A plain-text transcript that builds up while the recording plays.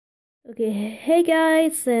Okay, hey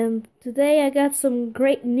guys, and today I got some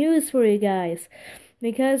great news for you guys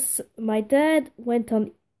because my dad went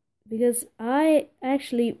on because I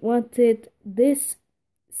actually wanted this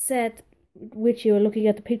set, which you're looking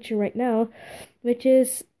at the picture right now, which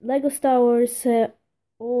is Lego Star Wars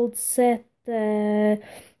old set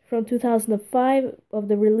from 2005 of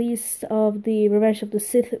the release of the Revenge of the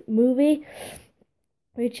Sith movie,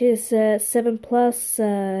 which is 7 plus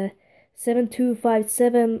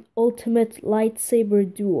 7257 Ultimate Lightsaber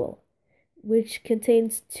Duel, which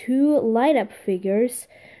contains two light-up figures,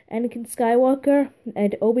 Anakin Skywalker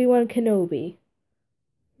and Obi-Wan Kenobi.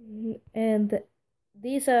 And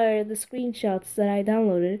these are the screenshots that I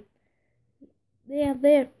downloaded. They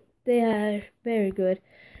are very good.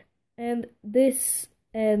 And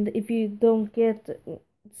if you don't get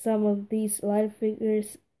some of these light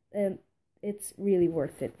figures, it's really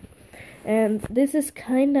worth it. And this is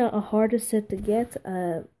kind of a harder set to get,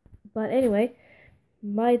 but anyway,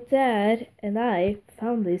 my dad and I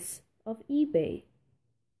found this off eBay.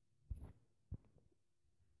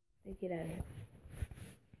 Take it out here.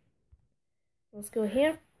 Let's go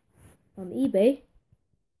here on eBay,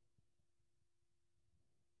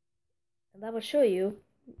 and I will show you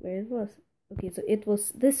where it was. Okay, so it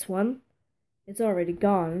was this one. It's already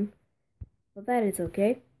gone, but that is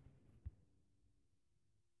okay.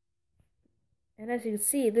 And as you can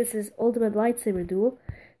see, this is Ultimate Lightsaber Duel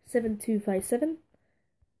 7257.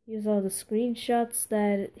 Here's all the screenshots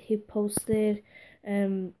that he posted.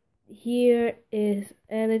 Here is,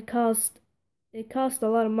 and it cost a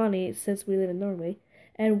lot of money since we live in Norway.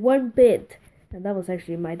 And one bid, and that was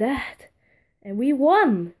actually my dad. And we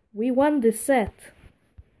won. We won this set.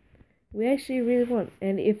 We actually really won.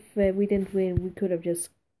 And if we didn't win, we could have just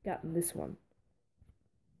gotten this one.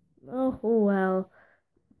 Oh well.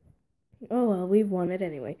 Oh well, we won it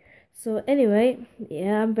anyway. So anyway,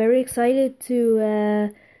 yeah, I'm very excited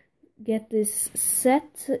to get this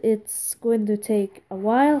set. It's going to take a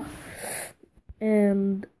while,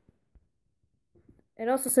 and it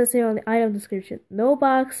also says here on the item description, no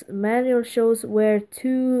box. Manual shows where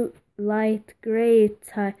two light gray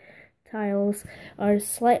tiles are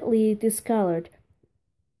slightly discolored.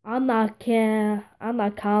 Anakin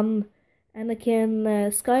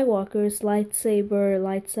Skywalker's lightsaber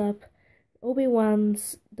lights up.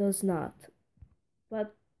 Obi-Wan's does not.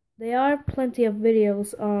 But there are plenty of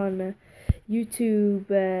videos on YouTube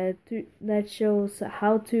that shows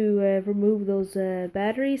how to remove those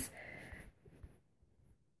batteries.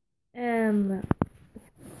 And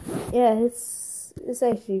yeah, it's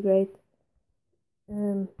actually great.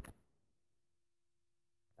 I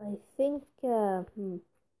think yeah,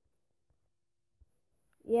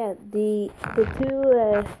 the two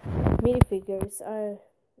minifigures are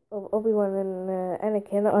of Obi-Wan and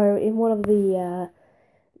Anakin are in one of the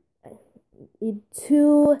in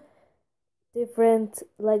two different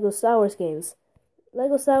Lego Star Wars games.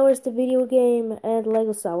 Lego Star Wars the video game and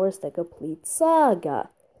Lego Star Wars the complete saga.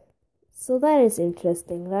 So that is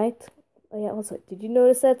interesting, right? Oh yeah, also, did you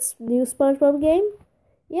notice that new SpongeBob game?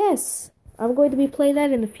 Yes, I'm going to be playing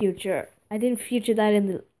that in the future. I didn't feature that in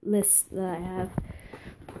the list that I have.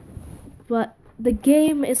 But the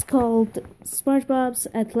game is called SpongeBob's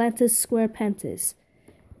Atlantis SquarePants.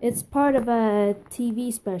 It's part of a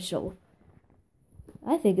TV special.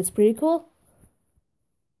 I think it's pretty cool.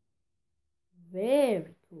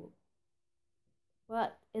 Very cool.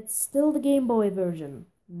 But it's still the Game Boy version,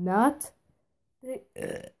 not the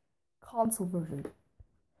console version.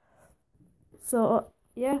 So,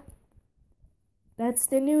 yeah. That's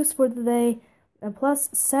the news for today. And plus,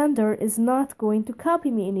 Sander is not going to copy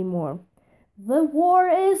me anymore. The war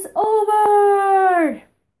is over!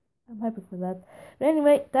 I'm happy for that. But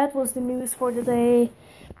anyway, that was the news for today.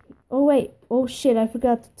 Oh wait, oh shit, I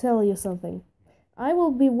forgot to tell you something. I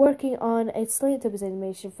will be working on a Teletubbies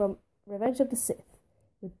animation from Revenge of the Sith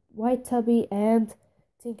with White Tubby and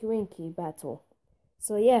Tinky Winky battle.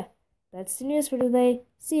 So yeah, that's the news for today.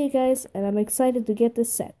 See you guys, and I'm excited to get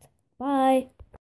this set. Bye!